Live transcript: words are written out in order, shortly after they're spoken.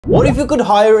What if you could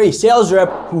hire a sales rep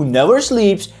who never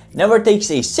sleeps, never takes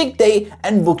a sick day,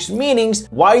 and books meetings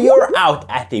while you're out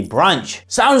at a brunch?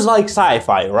 Sounds like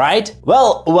sci-fi, right?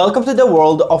 Well, welcome to the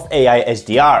world of AI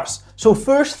SDRs. So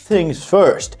first things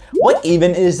first, what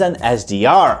even is an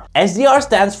SDR? SDR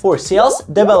stands for Sales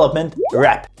Development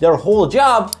Rep. Their whole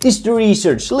job is to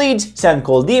research leads, send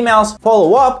cold emails,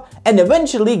 follow up, and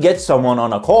eventually get someone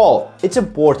on a call. It's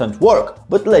important work,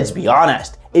 but let's be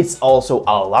honest, it's also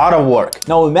a lot of work.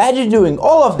 Now imagine doing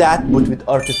all of that but with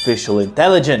artificial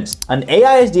intelligence. An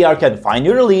AI SDR can find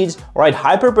your leads, write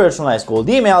hyper-personalized cold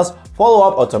emails, follow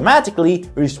up automatically,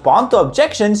 respond to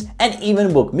objections, and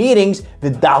even book meetings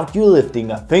without you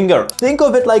lifting a finger. Think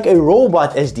of it like a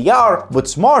robot SDR, but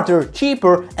smarter,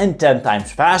 cheaper, and 10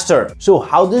 times faster. So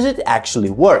how does it actually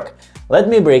work? Let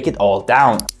me break it all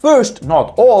down. First,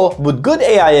 not all, but good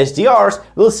AI SDRs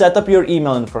will set up your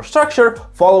email infrastructure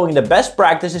following the best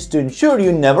practices to ensure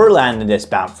you never land in the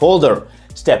spam folder.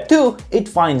 Step 2, it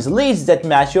finds leads that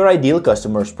match your ideal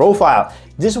customer's profile.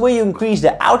 This way you increase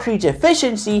the outreach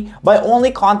efficiency by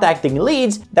only contacting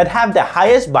leads that have the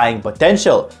highest buying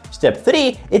potential. Step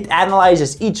 3, it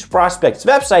analyzes each prospect's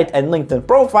website and LinkedIn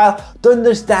profile to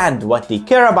understand what they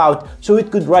care about so it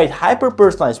could write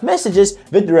hyper-personalized messages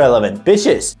with relevant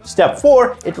pitches. Step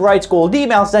 4, it writes cold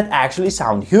emails that actually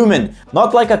sound human,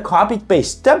 not like a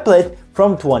copy-paste template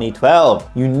from 2012.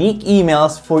 Unique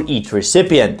emails for each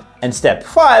recipient. And step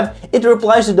 5, it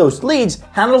replies to those leads,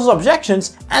 handles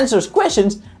objections, answers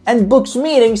questions, and books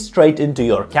meetings straight into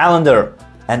your calendar.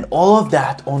 And all of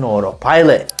that on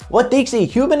autopilot. What takes a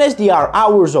human SDR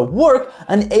hours of work,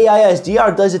 an AI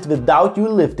SDR does it without you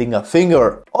lifting a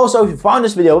finger. Also, if you found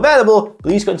this video valuable,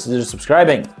 please consider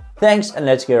subscribing. Thanks, and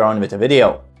let's get on with the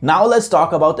video. Now let's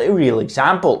talk about a real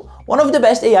example. One of the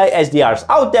best AI SDRs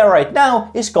out there right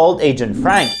now is called Agent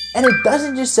Frank. And it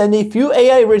doesn't just send a few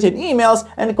AI written emails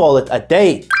and call it a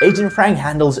day. Agent Frank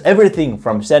handles everything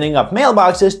from setting up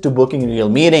mailboxes to booking real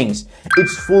meetings.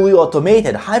 It's fully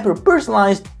automated,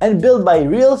 hyper-personalized, and built by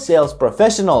real sales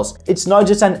professionals. It's not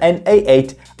just an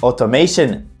NA8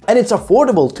 automation. And it's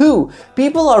affordable too.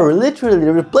 People are literally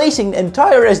replacing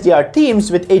entire SDR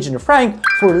teams with Agent Frank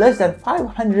for less than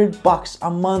 $500 a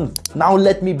month. Now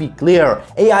let me be clear,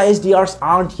 AI SDRs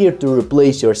aren't here to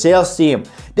replace your sales team.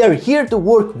 They're here to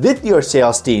work with your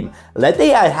sales team. Let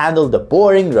AI handle the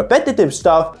boring, repetitive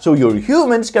stuff so your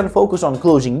humans can focus on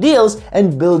closing deals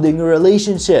and building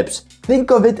relationships.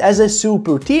 Think of it as a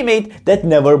super teammate that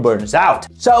never burns out.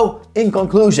 So, in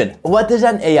conclusion, what is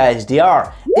an AI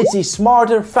SDR? It's a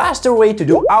smarter, faster way to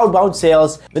do outbound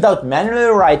sales without manually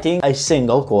writing a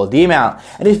single cold email.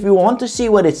 And if you want to see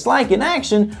what it's like in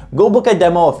action, go book a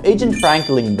demo of Agent Frank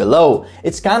link below.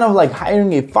 It's kind of like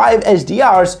hiring a 5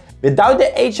 SDRs without the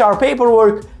HR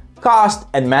paperwork, cost,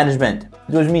 and management.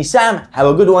 It was me, Sam. Have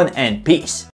a good one and peace.